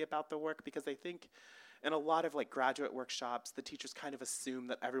descriptively about the work, because I think in a lot of like graduate workshops, the teachers kind of assume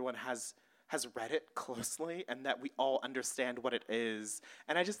that everyone has read it closely and that we all understand what it is.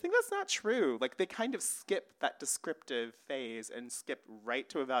 And I just think that's not true. Like they kind of skip that descriptive phase and skip right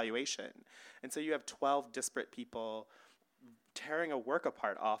to evaluation. And so you have 12 disparate people tearing a work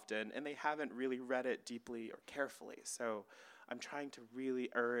apart often, and they haven't really read it deeply or carefully. So I'm trying to really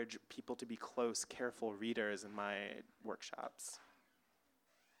urge people to be close, careful readers in my workshops.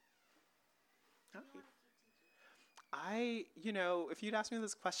 If you'd asked me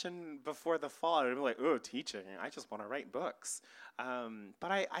this question before the fall, I'd be like, oh, teaching, I just want to write books.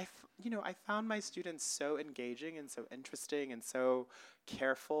 But I found my students so engaging and so interesting and so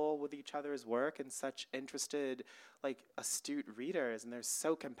careful with each other's work and such interested, like, astute readers, and they're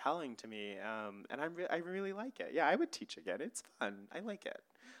so compelling to me. And I really like it. Yeah, I would teach again. It's fun. I like it.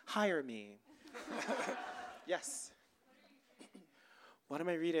 Hire me. Yes. What am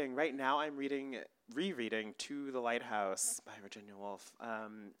I reading? Right now I'm reading rereading To the Lighthouse by Virginia Woolf.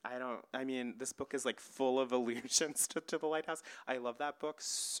 This book is like full of allusions to The Lighthouse. I love that book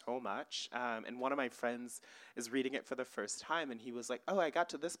so much. And one of my friends is reading it for the first time, and he was like, "Oh, I got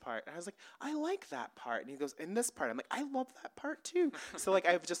to this part." And I was like, "I like that part." And he goes, "In this part." I'm like, "I love that part too." So like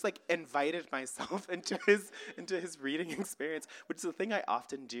I've just like invited myself into his reading experience, which is the thing I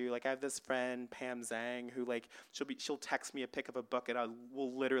often do. Like I have this friend, Pam Zhang, who like she'll text me a pic of a book, and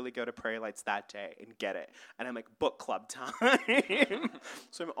we'll literally go to Prairie Lights that day and get it. And I'm like, book club time.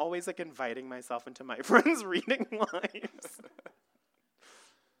 So I'm always like inviting myself into my friends' reading lives.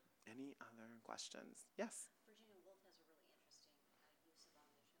 Any other questions? Yes. Virginia Woolf has a really interesting use of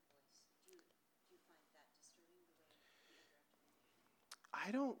omniscient voice. Do you find that disturbing the way you interact with omniscient?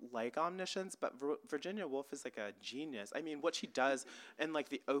 I don't like omniscience, but Virginia Woolf is like a genius. I mean, what she does in like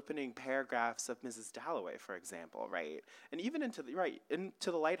the opening paragraphs of Mrs. Dalloway, for example, right? And even into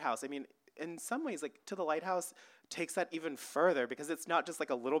the Lighthouse. I mean, in some ways, like To the Lighthouse takes that even further because it's not just like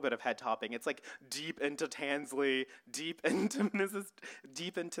a little bit of head topping. It's like deep into Tansley, deep into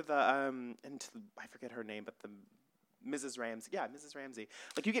I forget her name, but the Mrs. Ramsey. Yeah, Mrs. Ramsey.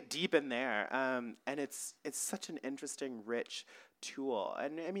 Like you get deep in there, and it's such an interesting, rich tool.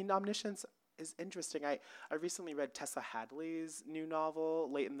 And I mean, omniscience is interesting. I recently read Tessa Hadley's new novel,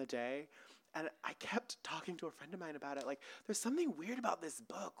 Late in the Day. And I kept talking to a friend of mine about it. Like, there's something weird about this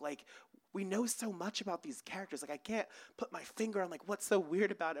book. Like, we know so much about these characters. Like, I can't put my finger on, like, what's so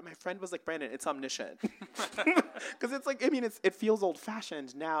weird about it. My friend was like, Brandon, it's omniscient. Because it's like, I mean, it feels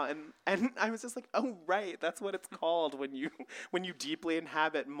old-fashioned now. And I was just like, oh, right, that's what it's called when you deeply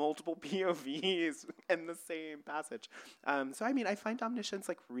inhabit multiple POVs in the same passage. So, I mean, I find omniscience,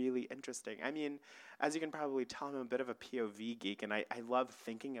 like, really interesting. I mean, as you can probably tell, I'm a bit of a POV geek, and I love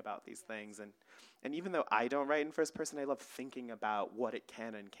thinking about these things. And even though I don't write in first person, I love thinking about what it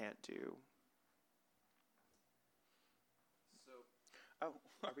can and can't do. So,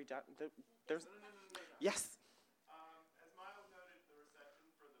 are we done? There's yes. As Miles noted, the reception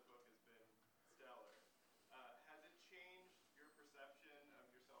for the book has been stellar. Has it changed your perception of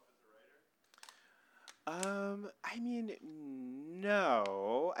yourself as a writer? I mean,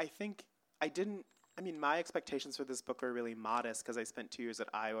 no. I think I didn't. I mean, my expectations for this book were really modest because I spent 2 years at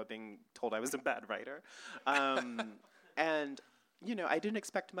Iowa being told I was a bad writer. And, you know, I didn't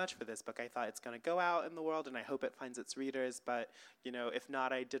expect much for this book. I thought it's going to go out in the world and I hope it finds its readers. But, you know, if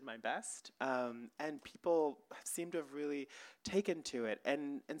not, I did my best. And people seem to have really taken to it.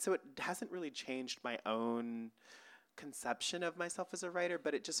 And so it hasn't really changed my own conception of myself as a writer,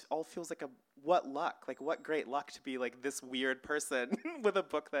 but it just all feels like what great luck to be like this weird person with a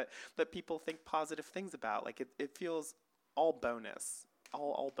book that people think positive things about. Like it feels all bonus,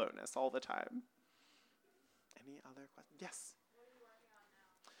 all bonus all the time. Any other questions? Yes. What are you working on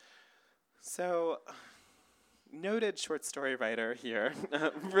now? So, noted short story writer here,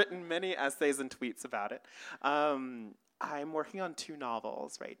 written many essays and tweets about it. I'm working on 2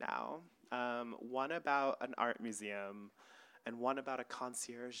 novels right now. One about an art museum, and one about a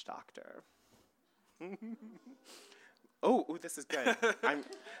concierge doctor. Ooh, this is good.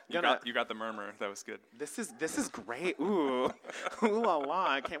 You got the murmur. That was good. This is great. Ooh la la!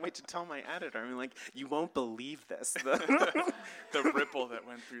 I can't wait to tell my editor. I mean, like, you won't believe this. The ripple that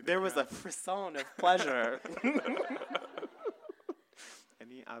went through. There was a frisson of pleasure.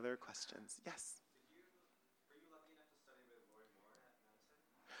 Any other questions? Yes.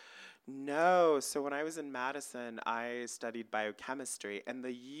 No. So when I was in Madison, I studied biochemistry. And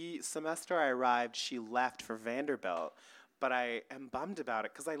the semester I arrived, she left for Vanderbilt. But I am bummed about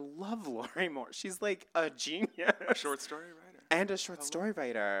it because I love Lori Moore. She's like a genius. A short story writer. And a short story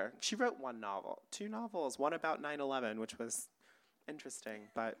writer. She wrote 2 novels. One about 9/11, which was interesting,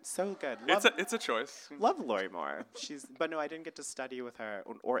 but so good. It's a choice. Love Lori Moore. But no, I didn't get to study with her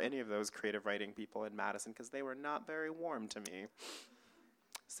or any of those creative writing people in Madison because they were not very warm to me.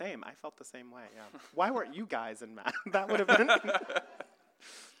 Same. I felt the same way, yeah. Why weren't you guys in math? That would have been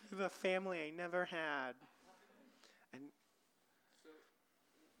the family I never had. And so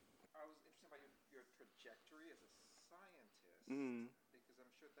I was interested about your trajectory as a scientist, because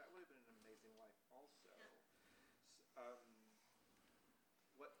I'm sure that would have been an amazing life also.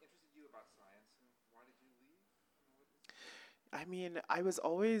 What interested you about science, and why did you leave? I mean, I was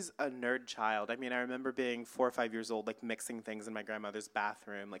always a nerd child. I mean, I remember being 4 or 5 years old, like mixing things in my grandmother's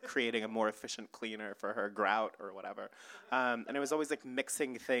bathroom, like creating a more efficient cleaner for her grout or whatever. And I was always like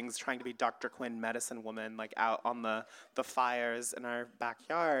mixing things, trying to be Dr. Quinn, medicine woman, like out on the fires in our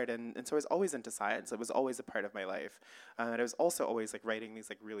backyard. And so I was always into science. It was always a part of my life. And I was also always like writing these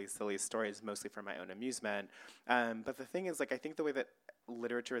like really silly stories, mostly for my own amusement. But the thing is, like, I think the way that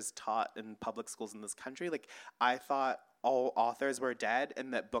literature is taught in public schools in this country. Like, I thought all authors were dead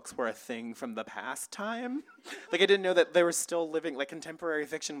and that books were a thing from the past time. Like, I didn't know that they were still living, like, contemporary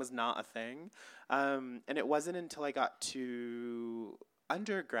fiction was not a thing. And it wasn't until I got to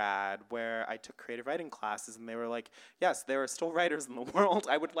undergrad where I took creative writing classes and they were like, yes, there are still writers in the world.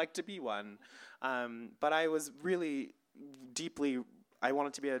 I would like to be one. But I was really deeply, I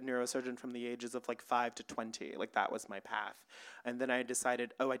wanted to be a neurosurgeon from the ages of like 5 to 20. Like, that was my path. And then I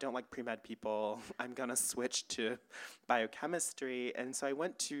decided, I don't like pre-med people. I'm going to switch to biochemistry. And so I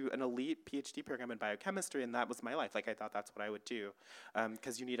went to an elite PhD program in biochemistry, and that was my life. Like, I thought that's what I would do,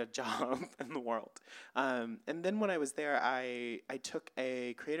 because you need a job in the world. And then when I was there, I took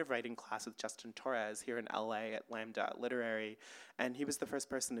a creative writing class with Justin Torres here in LA at Lambda Literary. And he was the first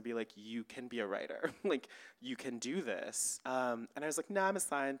person to be like, you can be a writer. Like, you can do this. And I was like, nah, I'm a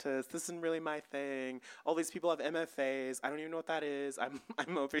scientist. This isn't really my thing. All these people have MFAs. I don't even know what that is.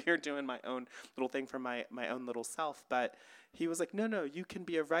 I'm over here doing my own little thing for my own little self. But he was like, no, you can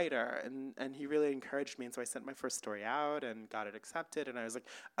be a writer. And he really encouraged me. And so I sent my first story out and got it accepted. And I was like,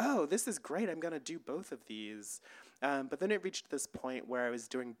 oh, this is great. I'm going to do both of these. But then it reached this point where I was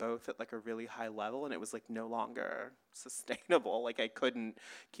doing both at like a really high level, and it was like no longer sustainable. Like, I couldn't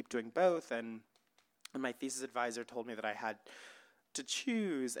keep doing both. And my thesis advisor told me that I had to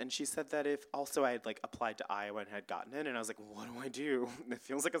choose, and she said that if also I had like applied to Iowa and had gotten in, and I was like, what do I do? It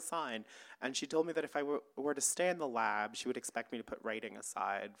feels like a sign. And she told me that if I were to stay in the lab, she would expect me to put writing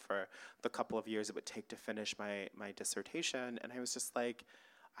aside for the couple of years it would take to finish my dissertation. And I was just like,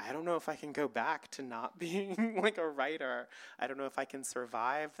 I don't know if I can go back to not being like a writer. I don't know if I can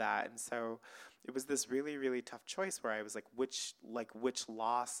survive that. And so it was this really, really tough choice where I was like, which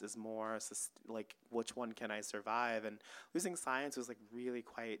loss is more, like, which one can I survive? And losing science was like really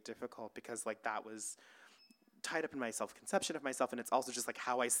quite difficult because like that was tied up in my self-conception of myself, and it's also just like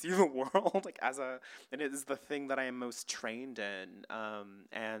how I see the world, like and it is the thing that I am most trained in.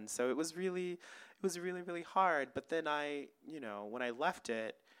 And so it was really, really hard. But then when I left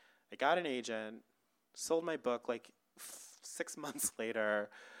it, I got an agent, sold my book like 6 months later,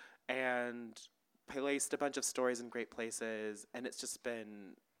 and placed a bunch of stories in great places, and it's just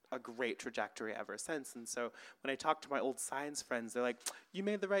been a great trajectory ever since. And so when I talk to my old science friends, they're like, you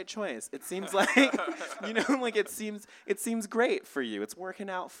made the right choice. It seems like, like it seems great for you. It's working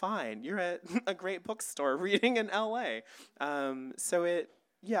out fine. You're at a great bookstore reading in LA. So it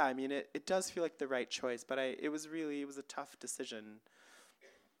does feel like the right choice, but it was a tough decision.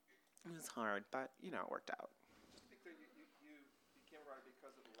 It was hard, but it worked out. You became a writer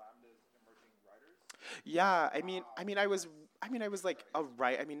because of Lambda's emerging writers? Yeah, I was like a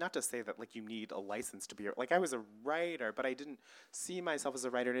writer. I mean, not to say that like you need a license to be like I was a writer, but I didn't see myself as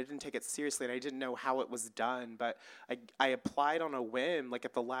a writer, and I didn't take it seriously, and I didn't know how it was done. But I applied on a whim, like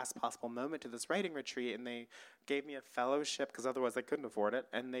at the last possible moment, to this writing retreat, and they gave me a fellowship because otherwise I couldn't afford it,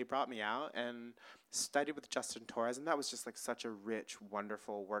 and they brought me out and studied with Justin Torres, and that was just like such a rich,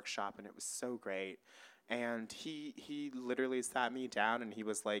 wonderful workshop, and it was so great. And he literally sat me down, and he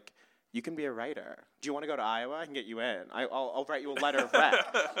was like, you can be a writer. Do you want to go to Iowa? I can get you in. I'll write you a letter of rec.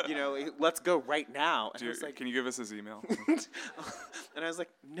 Let's go right now. And I was like, can you give us his email? And I was like,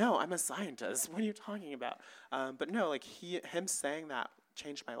 no, I'm a scientist. What are you talking about? But no, like him saying that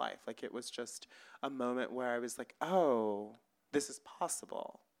changed my life. Like, it was just a moment where I was like, oh, this is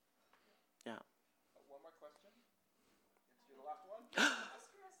possible. Yeah. One more question. Let's do the last one. I was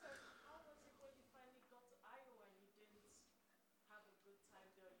curious, how was it when you finally got to Iowa and you didn't have a good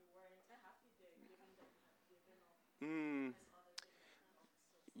time there? You weren't happy there, given that you had given up this other thing.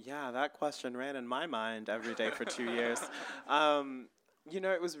 Yeah, that question ran in my mind every day for 2 years.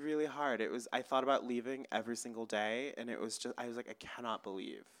 It was really hard. I thought about leaving every single day, and I was like, I cannot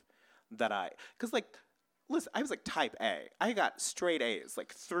believe that because like, listen, I was like type A. I got straight A's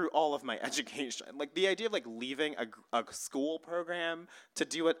like through all of my education. Like, the idea of like leaving a school program to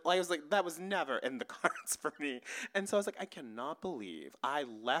do it, like, I was like, that was never in the cards for me. And so I was like, I cannot believe I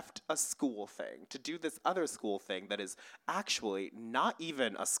left a school thing to do this other school thing that is actually not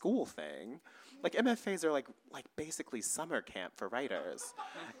even a school thing. Like, MFAs are like basically summer camp for writers.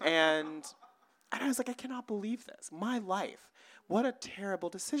 And I was like, I cannot believe this. My life. What a terrible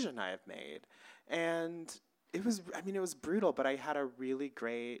decision I have made. And it was brutal, but I had a really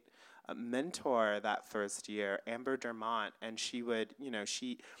great mentor that first year, Amber Dermont, and she would,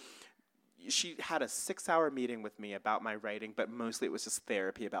 she had a 6-hour meeting with me about my writing, but mostly it was just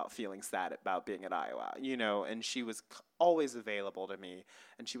therapy about feeling sad about being at Iowa, and she was always available to me,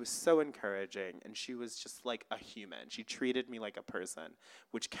 and she was so encouraging, and she was just like a human. She treated me like a person,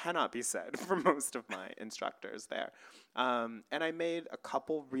 which cannot be said for most of my instructors there. And I made a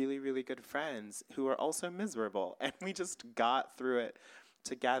couple really, really good friends who are also miserable, and we just got through it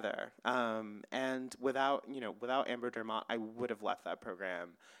together. And without Amber Dermott, I would have left that program.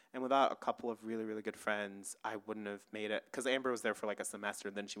 And without a couple of really, really good friends, I wouldn't have made it. Because Amber was there for like a semester,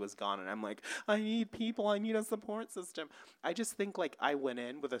 and then she was gone. And I'm like, I need people. I need a support system. I just think like I went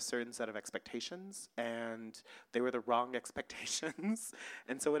in with a certain set of expectations, and they were the wrong expectations.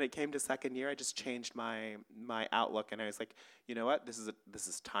 And so when it came to second year, I just changed my outlook. And I was like, you know what? This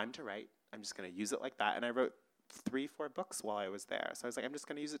is time to write. I'm just going to use it like that. And I wrote 3-4 books while I was there. So I was like, I'm just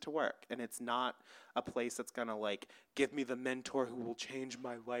going to use it to work. And it's not a place that's going to like give me the mentor who will change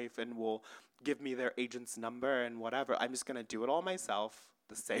my life and will give me their agent's number and whatever. I'm just going to do it all myself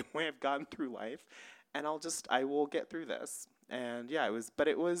the same way I've gotten through life. And I will get through this. And yeah,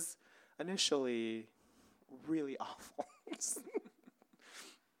 it was initially really awful. Exciting!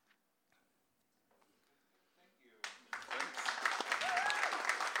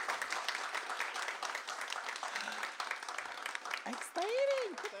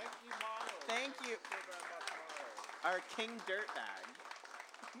 Thank you, Miles. Thank you. So very much, Miles. Our king dirtbag.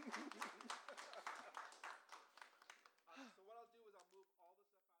 So what I'll do is I'll move all the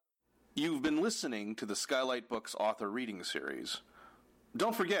stuff out. You've been listening to the Skylight Books author reading series.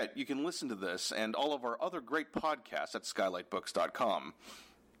 Don't forget, you can listen to this and all of our other great podcasts at skylightbooks.com.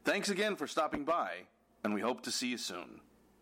 Thanks again for stopping by, and we hope to see you soon.